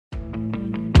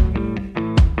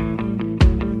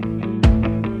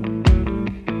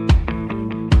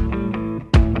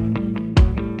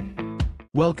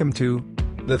Welcome to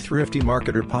the Thrifty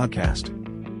Marketer Podcast,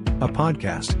 a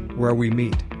podcast where we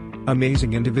meet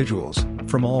amazing individuals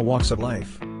from all walks of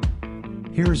life.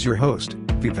 Here's your host,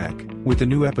 Vivek, with a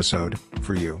new episode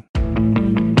for you.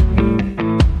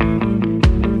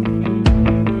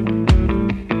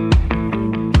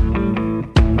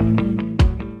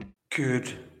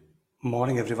 Good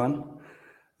morning, everyone.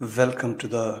 Welcome to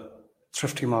the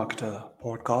Thrifty Marketer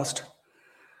Podcast.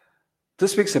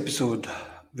 This week's episode,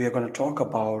 we are going to talk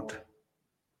about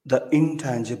the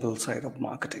intangible side of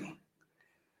marketing.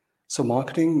 So,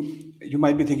 marketing, you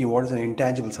might be thinking, what is an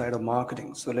intangible side of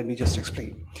marketing? So, let me just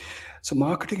explain. So,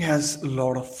 marketing has a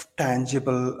lot of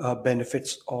tangible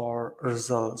benefits or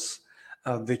results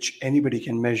which anybody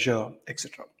can measure,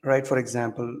 etc. Right? For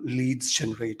example, leads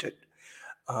generated,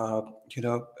 uh, you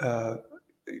know, uh,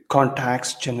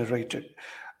 contacts generated,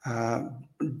 uh,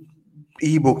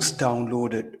 ebooks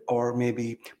downloaded, or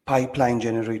maybe pipeline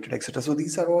generated, etc. So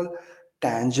these are all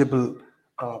tangible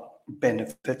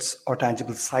benefits or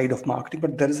tangible side of marketing,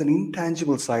 but there is an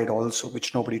intangible side also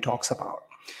which nobody talks about.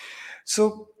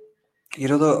 So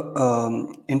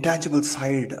the intangible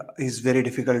side is very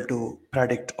difficult to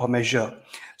predict or measure.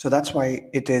 So that's why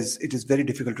it is very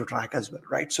difficult to track as well,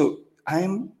 right? So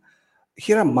I'm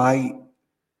here are my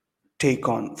take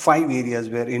on 5 areas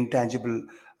where intangible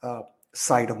uh,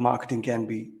 side of marketing can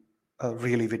be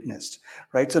really witnessed,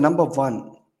 right? So number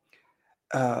one,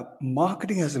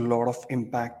 marketing has a lot of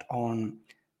impact on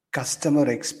customer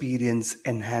experience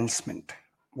enhancement.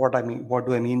 What do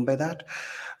I mean by that?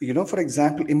 For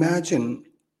example, imagine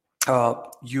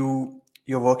you're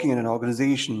working in an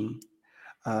organization.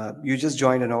 You just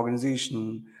joined an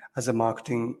organization as a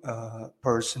marketing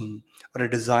person or a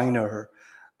designer,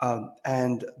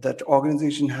 and that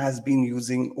organization has been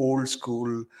using old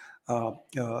school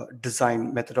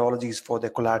design methodologies for their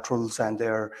collaterals and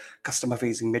their customer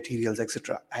facing materials,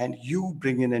 etc. And you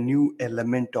bring in a new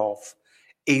element of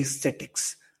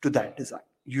aesthetics to that design.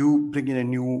 You bring in a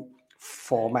new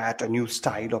format, a new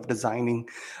style of designing,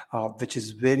 which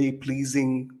is very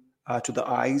pleasing to the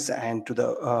eyes, and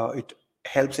it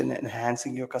helps in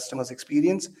enhancing your customer's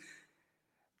experience.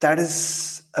 That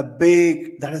has a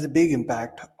big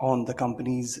impact on the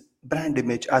company's brand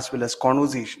image as well as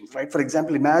conversations, right? For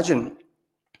example, imagine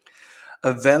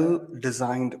a well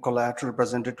designed collateral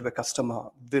presented to a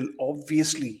customer will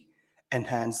obviously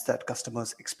enhance that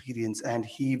customer's experience, and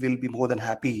he will be more than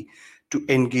happy to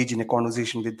engage in a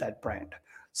conversation with that brand.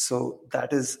 So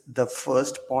that is the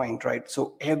first point, right?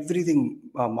 So everything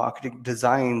marketing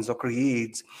designs or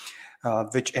creates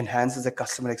which enhances the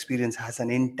customer experience has an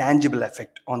intangible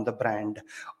effect on the brand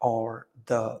or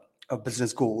the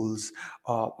business goals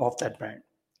of that brand.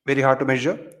 Very hard to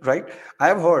measure, right? I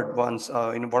have heard once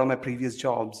in one of my previous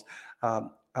jobs,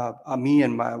 me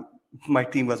and my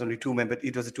team was only two member.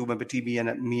 It was a two-member team,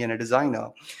 me and a designer.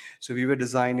 So we were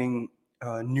designing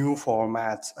new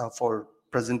formats for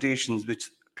presentations, which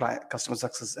customer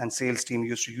success and sales team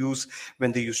used to use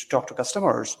when they used to talk to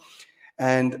customers.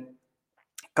 And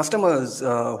customers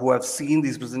who have seen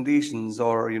these presentations,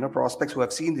 or prospects who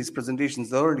have seen these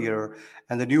presentations earlier,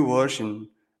 and the new version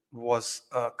was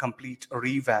a complete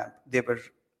revamp, they were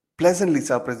pleasantly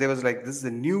surprised. They was like, this is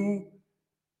a new,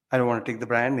 I don't want to take the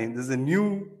brand name, this is a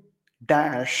new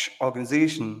dash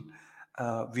organization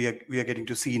we are getting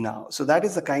to see now. So that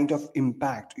is the kind of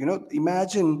impact.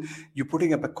 Imagine you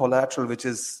putting up a collateral which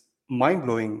is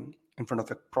mind-blowing in front of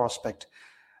a prospect,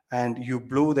 and you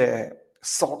blow their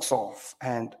socks off,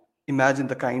 and imagine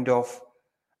the kind of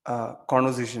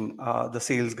conversation the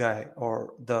sales guy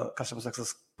or the customer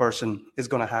success person is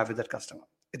going to have with that customer.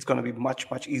 It's going to be much,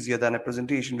 much easier than a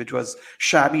presentation which was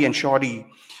shabby and shoddy,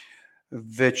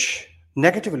 which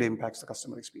negatively impacts the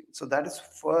customer experience. So that is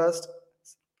first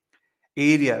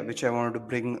area which I wanted to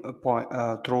bring a point,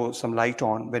 throw some light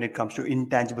on when it comes to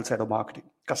intangible side of marketing,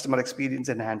 customer experience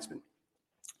enhancement.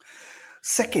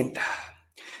 Second,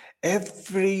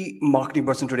 every marketing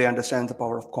person today understands the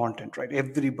power of content, right?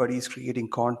 Everybody is creating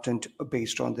content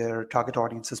based on their target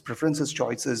audiences, preferences,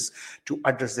 choices to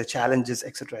address their challenges,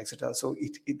 etc., etc. So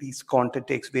these content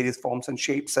takes various forms and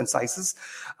shapes and sizes.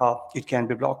 It can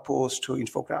be blog posts to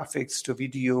infographics to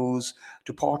videos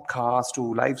to podcasts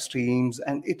to live streams,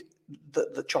 and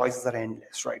the choices are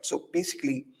endless, right? So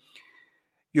basically,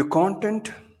 your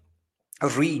content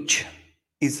reach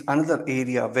is another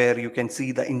area where you can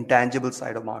see the intangible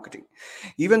side of marketing.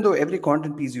 Even though every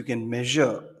content piece you can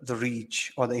measure the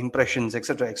reach or the impressions,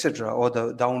 etc., or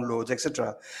the downloads,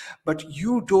 etc., but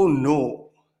you don't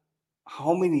know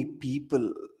how many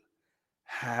people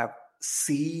have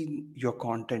seen your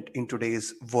content in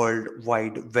today's world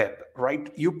wide web,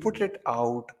 right? You put it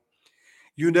out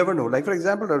You never know. Like, for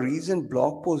example, a recent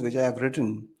blog post which I have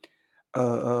written,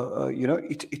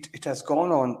 it has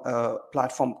gone on a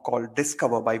platform called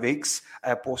Discover by Wix. I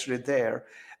have posted it there.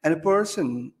 And a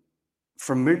person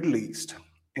from Middle East,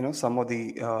 some of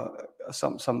the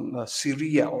some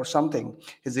Syria or something.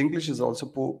 His English is also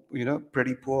poor,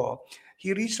 pretty poor.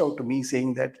 He reached out to me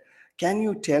saying that, can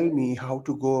you tell me how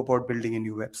to go about building a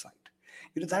new website?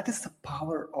 That is the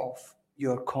power of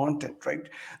your content, right?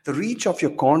 The reach of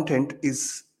your content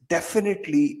is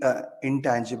definitely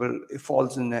intangible. It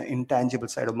falls in the intangible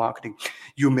side of marketing.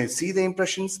 You may see the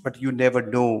impressions, but you never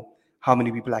know how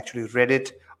many people actually read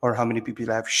it, or how many people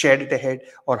have shared it ahead,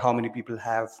 or how many people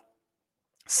have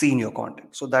seen your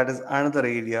content. So that is another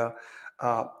area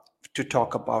uh, to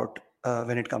talk about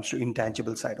when it comes to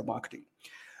intangible side of marketing.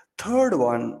 Third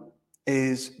one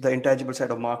is the intangible side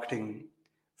of marketing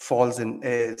falls in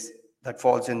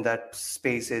that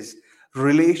space is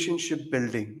relationship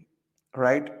building,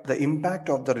 right? The impact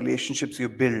of the relationships you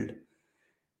build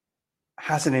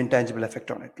has an intangible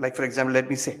effect on it. Like, for example, let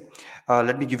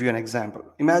me give you an example.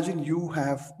 Imagine you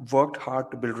have worked hard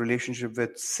to build relationship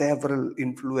with several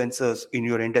influencers in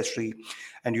your industry,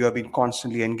 and you have been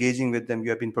constantly engaging with them. You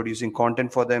have been producing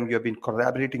content for them. You have been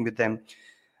collaborating with them,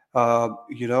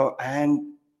 and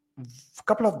a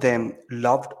couple of them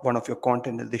loved one of your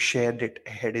content and they shared it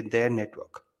ahead in their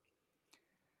network.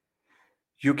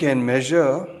 You can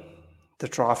measure the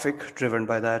traffic driven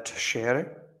by that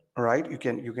share, right? You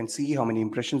can see how many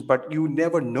impressions, but you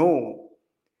never know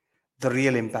the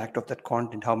real impact of that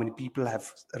content, how many people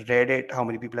have read it, how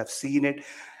many people have seen it.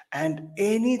 And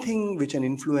anything which an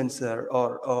influencer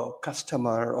or a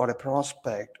customer or a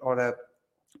prospect or a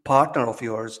partner of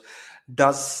yours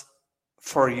does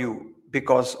for you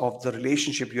because of the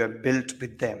relationship you have built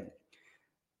with them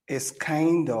is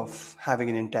kind of having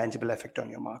an intangible effect on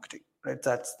your marketing, right?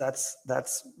 That's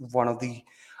one of the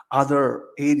other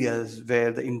areas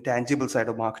where the intangible side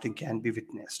of marketing can be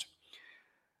witnessed.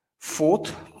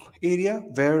 Fourth area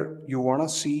where you want to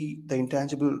see the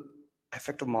intangible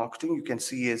effect of marketing, you can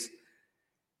see is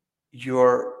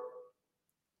your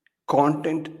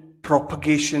content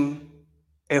propagation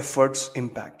efforts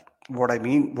impact. What do I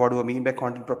mean by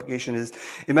content propagation is,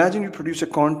 imagine you produce a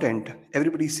content.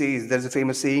 Everybody says, there's a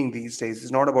famous saying these days,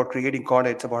 it's not about creating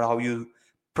content, it's about how you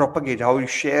propagate, how you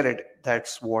share it.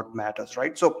 That's what matters,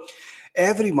 right? So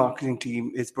every marketing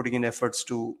team is putting in efforts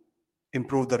to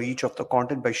improve the reach of the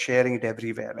content by sharing it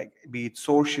everywhere, like be it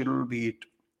social, be it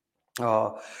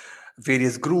uh,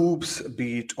 various groups,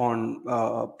 be it on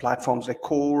platforms like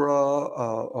Quora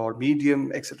or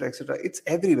Medium, etc., etc. It's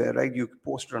everywhere, right? You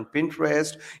post it on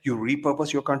Pinterest, you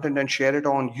repurpose your content and share it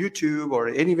on YouTube or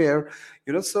anywhere,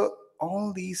 So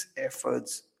all these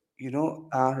efforts,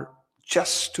 are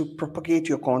just to propagate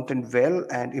your content well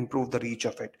and improve the reach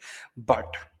of it.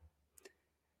 But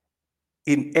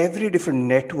in every different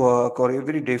network or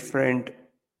every different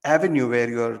avenue where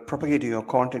you are propagating your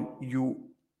content, you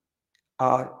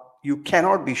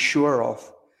cannot be sure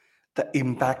of the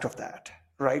impact of that,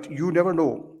 right? You never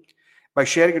know. By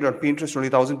sharing it on Pinterest, only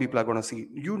 1,000 people are going to see it.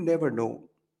 You never know.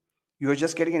 You are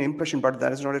just getting an impression, but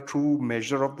that is not a true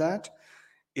measure of that.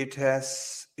 It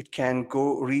can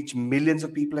go reach millions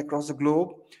of people across the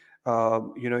globe.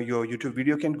 Your YouTube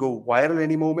video can go viral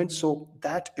any moment. So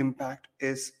that impact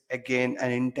is again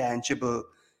an intangible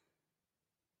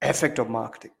effect of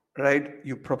marketing, right?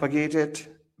 You propagate it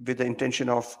with the intention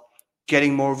of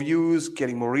getting more views,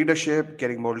 getting more readership,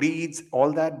 getting more leads,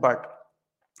 all that, but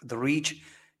the reach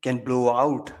can blow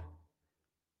out.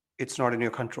 It's not in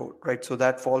your control, right? So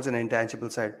that falls in an intangible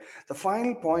side. The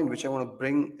final point which I want to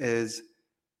bring is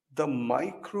the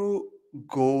micro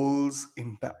goals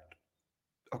impact.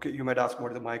 Okay, you might ask,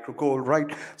 what is the micro goal,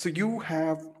 right? So you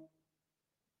have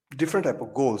different type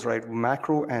of goals, right?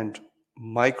 Macro and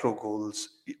micro goals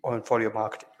for your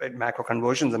marketing, right? Macro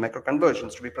conversions and micro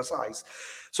conversions, to be precise.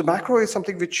 So macro is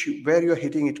something where you're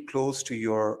hitting it close to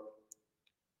your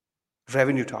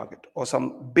revenue target or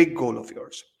some big goal of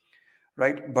yours,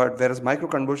 right? But whereas micro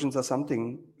conversions are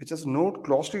something which is not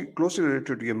closely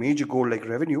related to your major goal like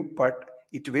revenue, but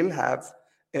it will have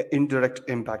an indirect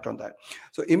impact on that.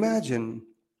 So imagine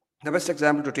the best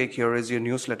example to take here is your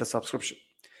newsletter subscription.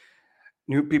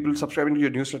 New people subscribing to your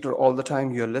newsletter all the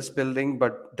time, your list building,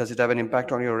 but does it have an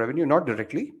impact on your revenue? Not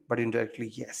directly, but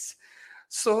indirectly, yes.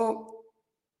 So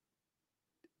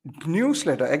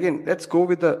newsletter, again, let's go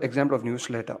with the example of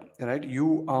newsletter, right?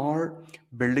 You are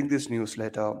building this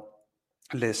newsletter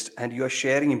list and you are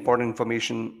sharing important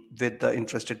information with the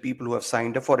interested people who have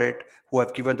signed up for it, who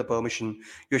have given the permission.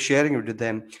 You're sharing it with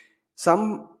them.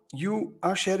 Some you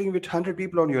are sharing with 100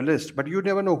 people on your list, but you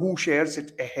never know who shares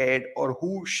it ahead, or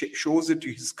who shows it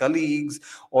to his colleagues,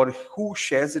 or who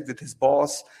shares it with his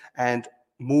boss and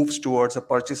moves towards a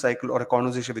purchase cycle or a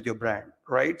conversation with your brand,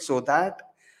 right? So that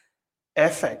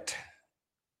effect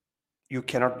you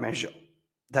cannot measure.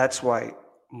 That's why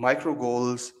micro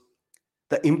goals,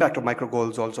 the impact of micro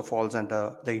goals also falls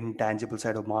under the intangible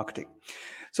side of marketing.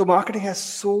 So marketing has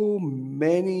so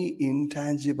many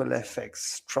intangible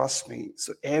effects, trust me.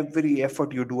 So every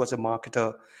effort you do as a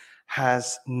marketer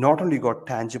has not only got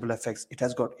tangible effects, it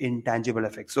has got intangible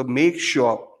effects. So make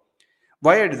sure,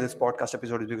 why I did this podcast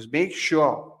episode is because make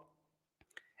sure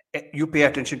you pay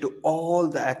attention to all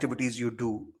the activities you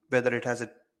do, whether it has a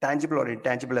tangible or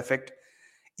intangible effect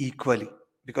equally,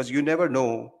 because you never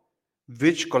know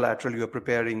which collateral you're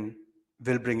preparing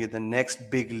will bring you the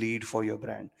next big lead for your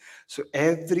brand. So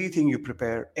everything you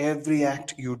prepare, every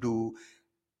act you do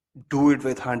it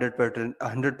with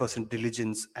 100%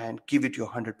 diligence and give it your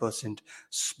 100%,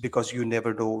 because you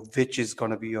never know which is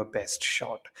going to be your best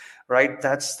shot, right?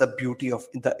 That's the beauty of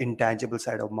the intangible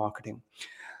side of marketing.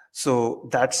 So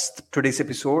that's today's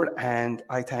episode, and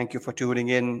I thank you for tuning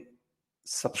in.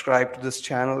 Subscribe to this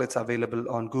channel. It's available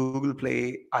on Google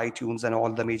Play, iTunes, and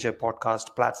all the major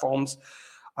podcast platforms.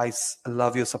 I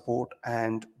love your support.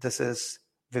 And this is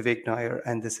Vivek Nair,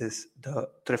 and this is the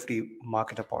Thrifty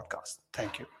Marketer Podcast.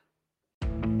 Thank you.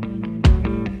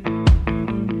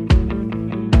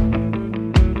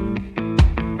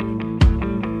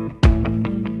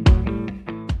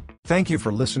 Thank you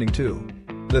for listening to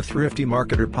the Thrifty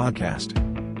Marketer Podcast.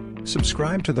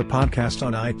 Subscribe to the podcast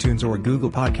on iTunes or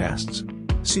Google Podcasts.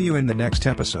 See you in the next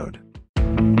episode.